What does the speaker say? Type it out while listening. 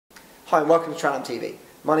Hi and welcome to TranAm Ltd.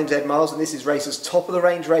 My name's Ed Miles and this is RACER's top of the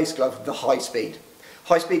range race glove, the High Speed.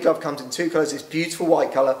 High Speed glove comes in two colours, this beautiful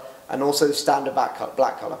white colour and also the standard black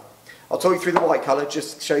colour. I'll talk you through the white colour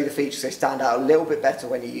just to show you the features. They stand out a little bit better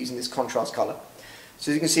when you're using this contrast colour.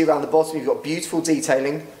 So as you can see around the bottom you've got beautiful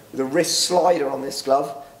detailing with a wrist slider on this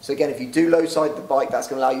glove. So again, if you do low side the bike, that's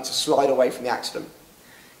going to allow you to slide away from the accident.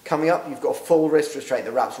 Coming up, you've got a full wrist restraint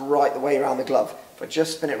that wraps right the way around the glove. If I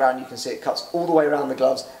just spin it around, you can see it cuts all the way around the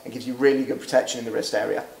gloves and gives you really good protection in the wrist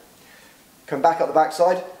area. Come back up the back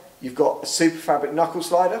side, you've got a super fabric knuckle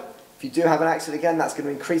slider. If you do have an accident again, that's going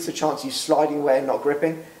to increase the chance of you sliding away and not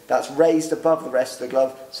gripping. That's raised above the rest of the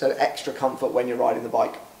glove, so extra comfort when you're riding the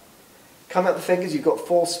bike. Coming up the fingers, you've got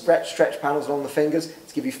four stretch panels along the fingers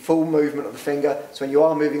to give you full movement of the finger, so when you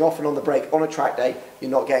are moving off and on the brake on a track day,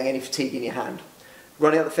 you're not getting any fatigue in your hand.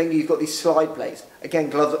 Running up the finger, you've got these slide plates. Again,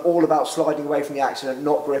 gloves are all about sliding away from the accident,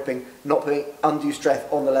 not gripping, not putting undue stress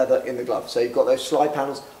on the leather in the glove. So you've got those slide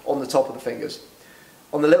panels on the top of the fingers.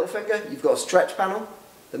 On the little finger, you've got a stretch panel.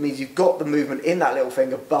 That means you've got the movement in that little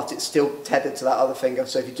finger, but it's still tethered to that other finger.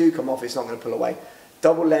 So if you do come off, it's not going to pull away.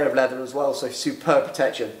 Double layer of leather as well, so superb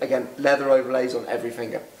protection. Again, leather overlays on every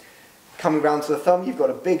finger. Coming round to the thumb, you've got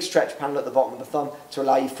a big stretch panel at the bottom of the thumb to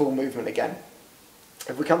allow you full movement again.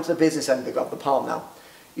 If we come to the business end of the glove, the palm now,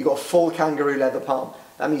 you've got a full kangaroo leather palm.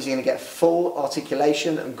 That means you're going to get full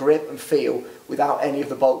articulation and grip and feel without any of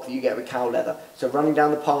the bulk that you get with cow leather. So running down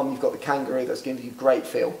the palm, you've got the kangaroo that's giving you great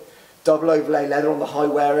feel. Double overlay leather on the high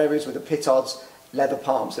wear areas with the Bikerheadz leather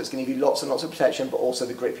palm, so it's going to give you lots and lots of protection, but also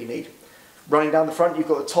the grip you need. Running down the front, you've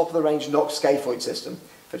got the top of the range Nox scaphoid system.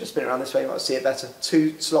 If I just spin it around this way, you might see it better.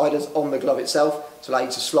 Two sliders on the glove itself to allow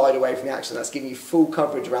you to slide away from the accident. That's giving you full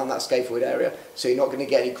coverage around that scaphoid area, so you're not going to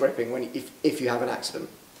get any gripping if you have an accident.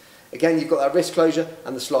 Again, you've got that wrist closure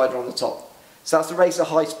and the slider on the top. So that's the RACER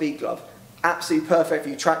High Speed glove. Absolutely perfect for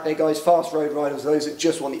you track day guys, fast road riders, those that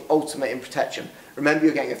just want the ultimate in protection. Remember,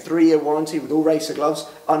 you're getting a 3-year warranty with all RACER gloves,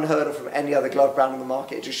 unheard of from any other glove brand on the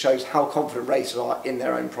market. It just shows how confident RACER are in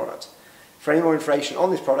their own product. For any more information on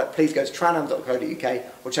this product, please go to tranam.co.uk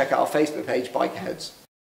or check out our Facebook page, Bikerheadz.